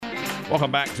Welcome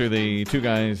back to the Two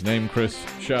Guys Named Chris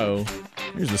show.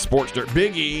 Here's the Sports Dirt.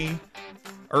 Big E,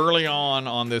 early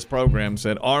on this program,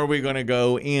 said, are we going to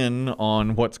go in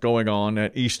on what's going on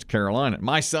at East Carolina?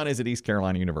 My son is at East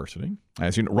Carolina University,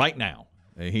 as you know, right now.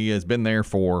 He has been there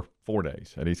for 4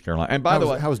 days at East Carolina. And by the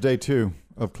way, how was day 2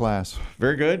 of class?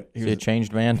 Very good. Is he a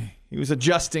changed man? He was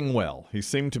adjusting well. He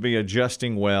seemed to be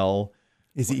adjusting well.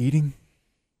 Is he eating?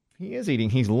 He is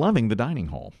eating. He's loving the dining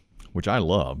hall, which I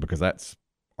love because that's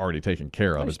already taken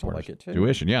care of as far as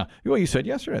tuition. Yeah. Well, you said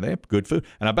yesterday they have good food.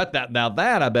 And I bet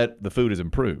I bet the food has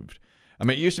improved. I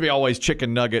mean, it used to be always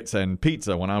chicken nuggets and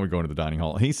pizza when I would go into the dining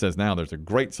hall. He says now there's a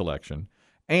great selection.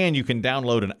 And you can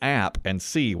download an app and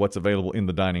see what's available in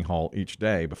the dining hall each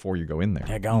day before you go in there.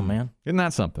 Daggone, man. Isn't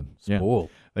that something? Yeah.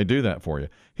 Cool. They do that for you.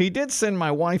 He did send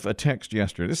my wife a text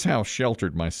yesterday. This is how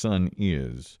sheltered my son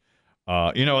is.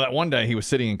 That one day he was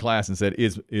sitting in class and said,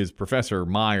 is Professor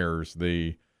Myers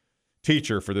the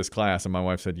teacher for this class? And my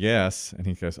wife said, yes. And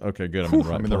he goes, okay, good.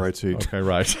 I'm in the right seat. Okay,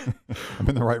 right. I'm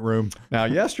in the right room. Now,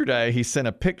 yesterday he sent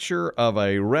a picture of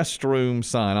a restroom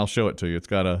sign. I'll show it to you. It's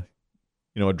got a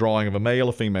drawing of a male,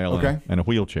 a female, and a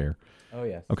wheelchair. Oh,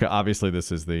 yes. Okay, obviously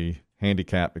this is the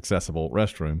handicap accessible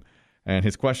restroom. And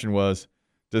his question was,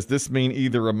 does this mean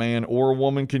either a man or a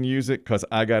woman can use it? Because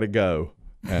I got to go.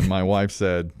 And my wife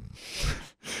said,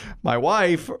 my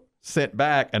wife sent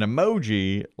back an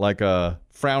emoji, like a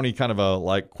frowny kind of a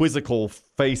like quizzical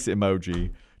face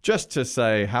emoji, just to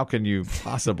say, how can you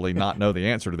possibly not know the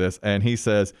answer to this? And he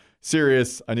says,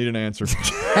 serious, I need an answer.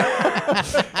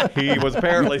 He was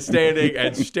apparently standing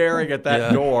and staring at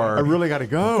that door. I really got to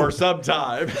go. For some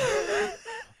time.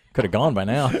 Could have gone by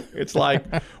now. It's like,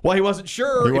 well, he wasn't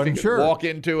sure if he could walk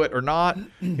into it or not.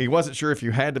 He wasn't sure if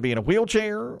you had to be in a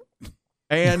wheelchair.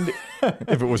 And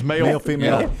if it was male,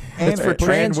 female, and it's for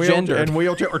transgender and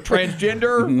wheelchair or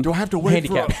transgender. Do I have to wait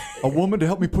for a woman to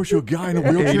help me push a guy in a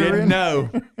wheelchair? He didn't know.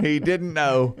 He didn't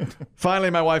know.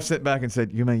 Finally, my wife sent back and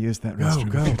said, "You may use that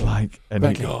restroom if you'd like." And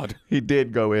Thank God. He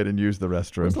did go in and use the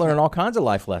restroom. He's learning all kinds of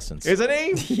life lessons, isn't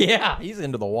he? Yeah, he's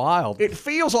into the wild. It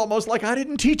feels almost like I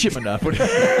didn't teach him enough. It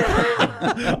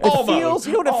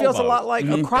feels a lot like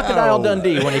a Crocodile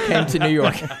Dundee when he came to New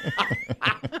York.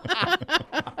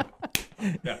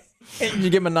 Yes. And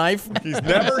you give him a knife. He's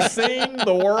never seen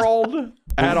the world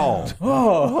at all.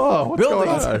 What's going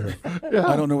on here? Yeah.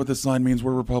 I don't know what this sign means.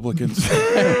 We're Republicans.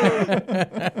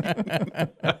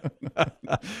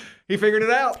 He figured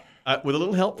it out with a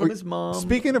little help from his mom.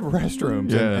 Speaking of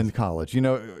restrooms and college,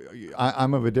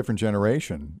 I'm of a different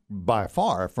generation by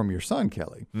far from your son,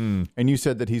 Kelly. And you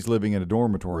said that he's living in a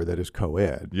dormitory that is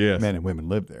co-ed. Yes. Men and women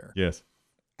live there. Yes.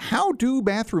 How do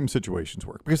bathroom situations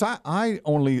work? Because I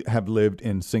only have lived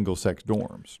in single-sex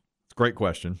dorms. It's a great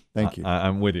question. Thank you.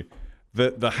 I'm with you.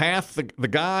 The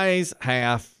guys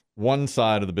half one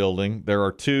side of the building. There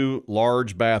are 2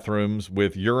 large bathrooms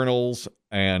with urinals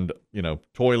and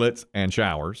toilets and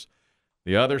showers.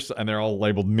 The others, and they're all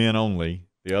labeled men only.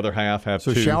 The other half have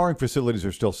 2 showering facilities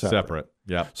are still separate.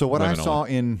 Yeah. So what I saw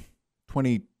in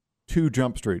 22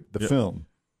 Jump Street, the film,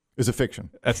 is a fiction.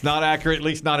 That's not accurate, at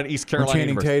least not at East Carolina Channing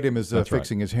University. Tatum is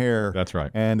fixing his hair. That's right.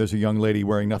 And there's a young lady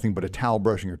wearing nothing but a towel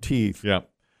brushing her teeth. Yeah.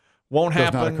 Won't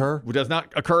happen. Does not occur? Does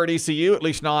not occur at ECU, at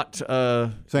least not...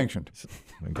 sanctioned.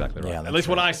 Exactly right. Yeah, at least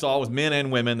what I saw was men and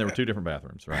women. There were 2 different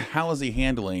bathrooms, right? How is he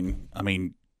handling,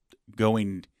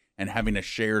 going and having a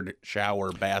shared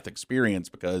shower bath experience?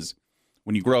 Because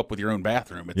when you grow up with your own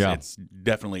bathroom, it's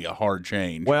definitely a hard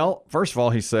change. Well, first of all,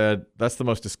 he said, that's the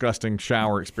most disgusting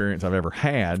shower experience I've ever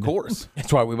had. Of course.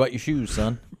 That's why we bought you shoes,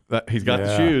 son. He's got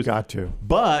the shoes. Got to.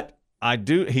 But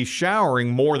he's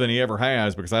showering more than he ever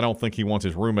has because I don't think he wants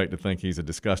his roommate to think he's a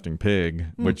disgusting pig,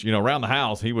 which, around the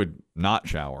house, he would not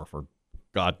shower for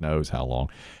God knows how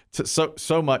long.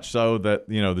 So much so that,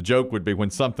 the joke would be when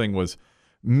something was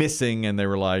missing and they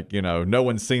were like, no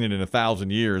one's seen it in 1,000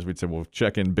 years, we'd say, well,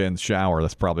 check in Ben's shower.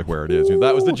 That's probably where it is.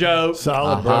 That was the joke.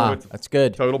 Solid burn. That's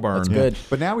good. Total burn. That's good.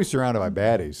 But now he's surrounded by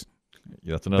baddies.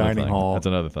 Yeah, that's another Dining thing. hall. That's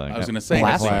another thing. I was going to say,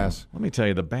 Class. Let me tell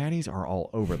you, the baddies are all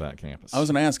over that campus. I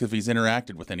was going to ask if he's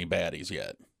interacted with any baddies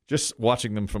yet. Just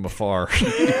watching them from afar.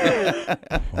 The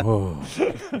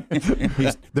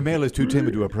male is too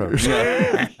timid to approach.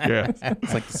 Yeah.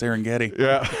 It's like the Serengeti.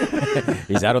 Yeah.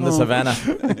 He's out on the savannah.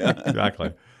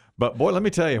 Exactly. But, boy, let me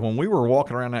tell you, when we were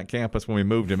walking around that campus when we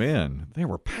moved him in, there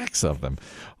were packs of them.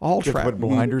 All Just put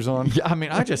blinders on? Yeah, I mean,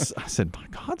 I said, my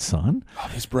God, son. Oh,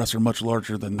 these breasts are much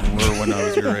larger than they were when I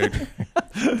was your age.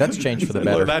 That's changed for the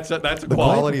better. That's the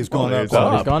quality has gone up.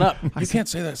 Quality's gone up. You can't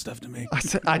say that stuff to me.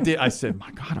 I said,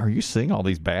 my God, are you seeing all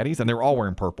these baddies? And they were all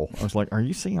wearing purple. I was like, are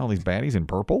you seeing all these baddies in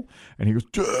purple? And he goes,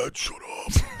 Dad, shut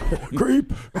up.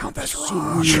 Creep. Pound this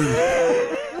rock.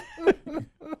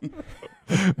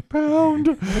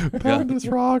 Pound this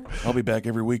rock. I'll be back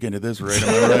every weekend at this rate. Am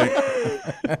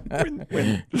I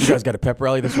right? You guys got a pep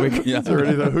rally this week? Yeah.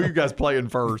 Who you guys playing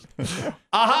first?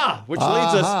 Aha! Which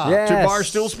leads us to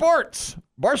Barstool Sports.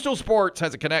 Barstool Sports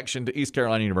has a connection to East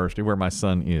Carolina University, where my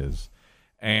son is.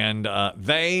 And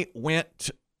they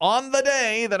went on the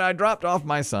day that I dropped off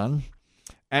my son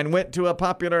and went to a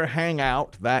popular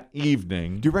hangout that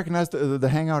evening. Do you recognize the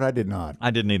hangout? I did not.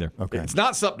 I didn't either. Okay. It's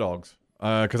not Sup Dogs,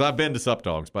 because I've been to Sup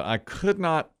Dogs, but I could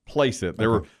not place it. They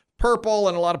were purple,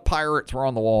 and a lot of pirates were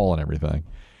on the wall and everything.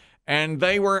 And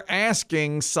they were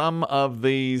asking some of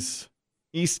these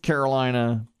East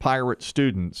Carolina pirate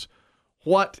students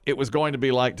what it was going to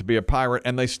be like to be a pirate.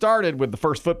 And they started with the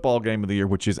first football game of the year,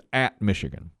 which is at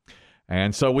Michigan.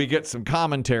 And so we get some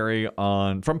commentary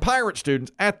from pirate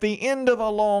students at the end of a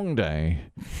long day.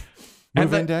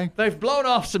 Move-in day? They've blown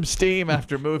off some steam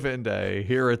after move-in day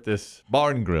here at this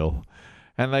barn grill.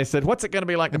 And they said, what's it going to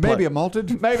be like to play? Maybe a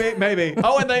malted? Maybe.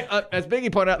 Oh, and they, as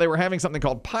Biggie pointed out, they were having something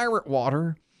called pirate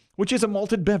water, which is a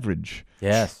malted beverage.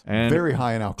 Yes. And very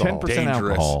high in alcohol. 10%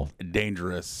 alcohol.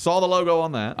 Dangerous. Saw the logo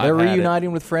on that. They're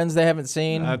reuniting with friends they haven't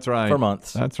seen for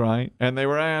months. That's right. And they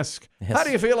were asked, how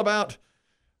do you feel about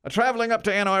traveling up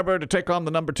to Ann Arbor to take on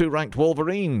the number 2 ranked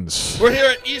Wolverines? We're here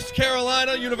at East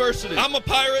Carolina University. I'm a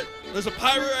pirate. There's a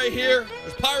pirate right here.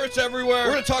 There's pirates everywhere.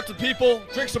 We're going to talk to people,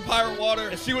 drink some pirate water,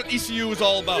 and see what ECU is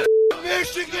all about.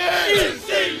 Michigan!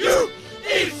 ECU!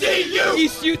 ECU!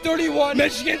 ECU 31,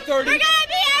 Michigan 30. We're going to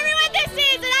beat everyone this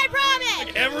season, I promise.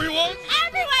 Like everyone?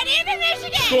 Everyone, even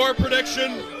Michigan. Score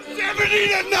prediction,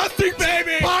 70-0,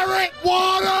 baby! Pirate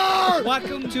water!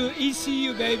 Welcome to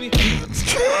ECU, baby.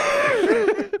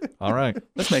 All right.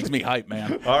 This makes me hype,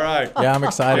 man. All right. Yeah, I'm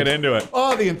excited. Get into it.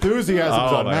 Oh, the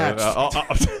enthusiasm's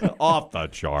unmatched. Off the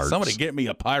charts. Somebody get me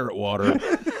a pirate water.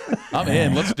 I'm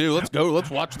in. Let's go. Let's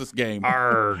watch this game.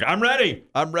 Arrgh. I'm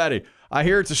ready. I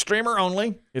hear it's a streamer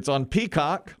only. It's on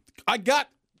Peacock. I got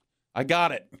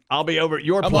it. I'll be over at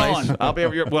your place.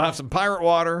 We'll have some pirate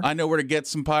water. I know where to get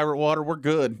some pirate water. We're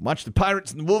good. Watch the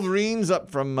Pirates and the Wolverines up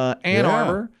from Ann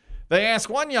Arbor. They asked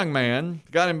one young man,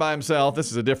 got him by himself.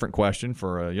 This is a different question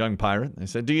for a young pirate. They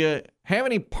said, do you have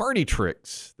any party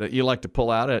tricks that you like to pull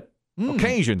out at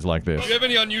occasions like this? Do you have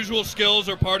any unusual skills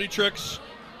or party tricks?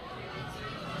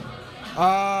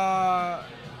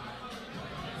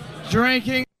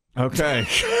 Drinking. Okay.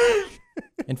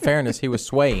 In fairness, he was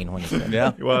swaying when he said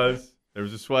Yeah, he was. There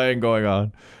was a swaying going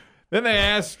on. Then they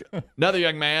asked another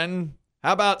young man,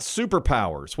 how about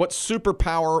superpowers? What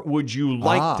superpower would you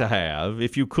like to have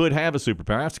if you could have a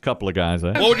superpower? I asked a couple of guys.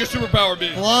 What would your superpower be?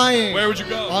 Flying. Where would you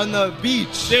go? On the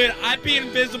beach. Dude, I'd be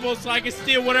invisible so I can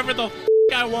steal whatever the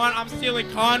I want. I'm stealing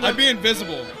condoms. I'd be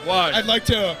invisible. Why? I'd like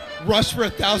to rush for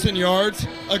 1,000 yards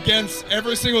against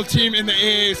every single team in the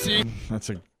AAC. That's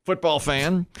a football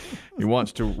fan. He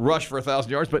wants to rush for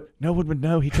 1,000 yards, but no one would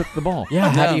know he took the ball. Yeah,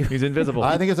 how do you? He's invisible.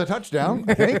 I think it's a touchdown.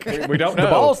 I think we don't know. The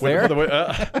ball's there.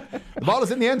 the ball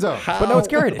is in the end zone. But no one's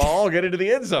carried it. The ball get into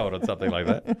the end zone or something like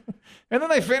that. And then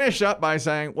they finish up by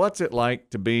saying, what's it like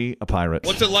to be a pirate?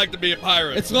 What's it like to be a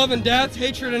pirate? It's love and death,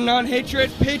 hatred and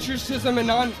non-hatred, patriotism and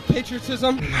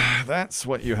non-patriotism. That's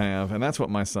what you have, and that's what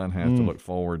my son has to look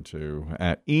forward to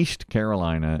at East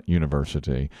Carolina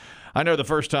University. I know the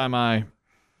first time I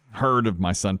heard of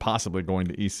my son possibly going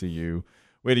to ECU,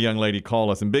 we had a young lady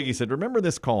call us, and Biggie said, remember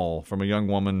this call from a young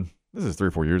woman, this is 3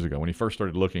 or 4 years ago, when he first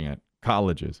started looking at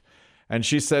colleges, and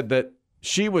she said that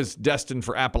she was destined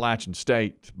for Appalachian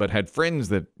State, but had friends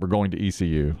that were going to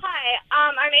ECU. Hi,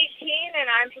 I'm 18 and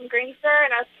I'm from Greensboro,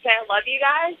 and I have to say I love you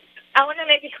guys. I want to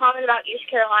make a comment about East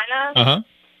Carolina. Uh-huh.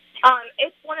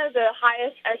 It's one of the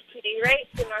highest STD rates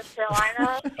in North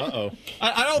Carolina. Uh-oh.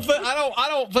 I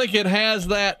don't think it has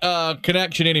that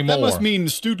connection anymore. That must mean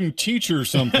student teacher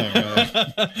something.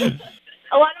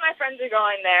 A lot of my friends are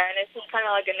going there, and it's just kind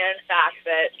of like a known fact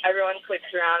that everyone clicks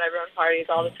around, everyone parties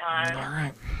all the time. All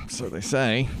right. So they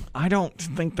say. I don't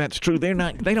think that's true. They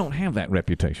don't have that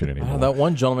reputation anymore. That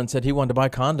one gentleman said he wanted to buy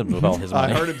condoms with all his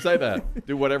money. I heard him say that.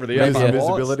 Do whatever the F I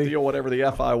want, steal whatever the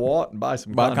F I want, and buy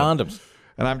some condoms.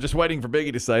 And I'm just waiting for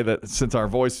Biggie to say that since our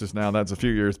voices now, that's a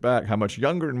few years back, how much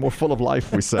younger and more full of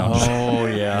life we sound. Oh,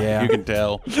 yeah. You can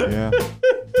tell. Yeah.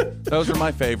 Those are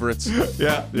my favorites.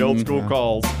 Yeah, the old school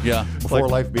calls. Yeah. Before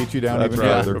life beats you down That's even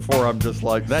right. further. Before I'm just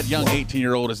like... That young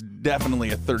 18-year-old is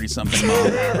definitely a 30-something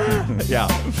mom. Yeah.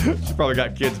 She's probably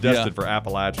got kids destined for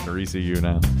Appalachian or ECU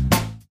now.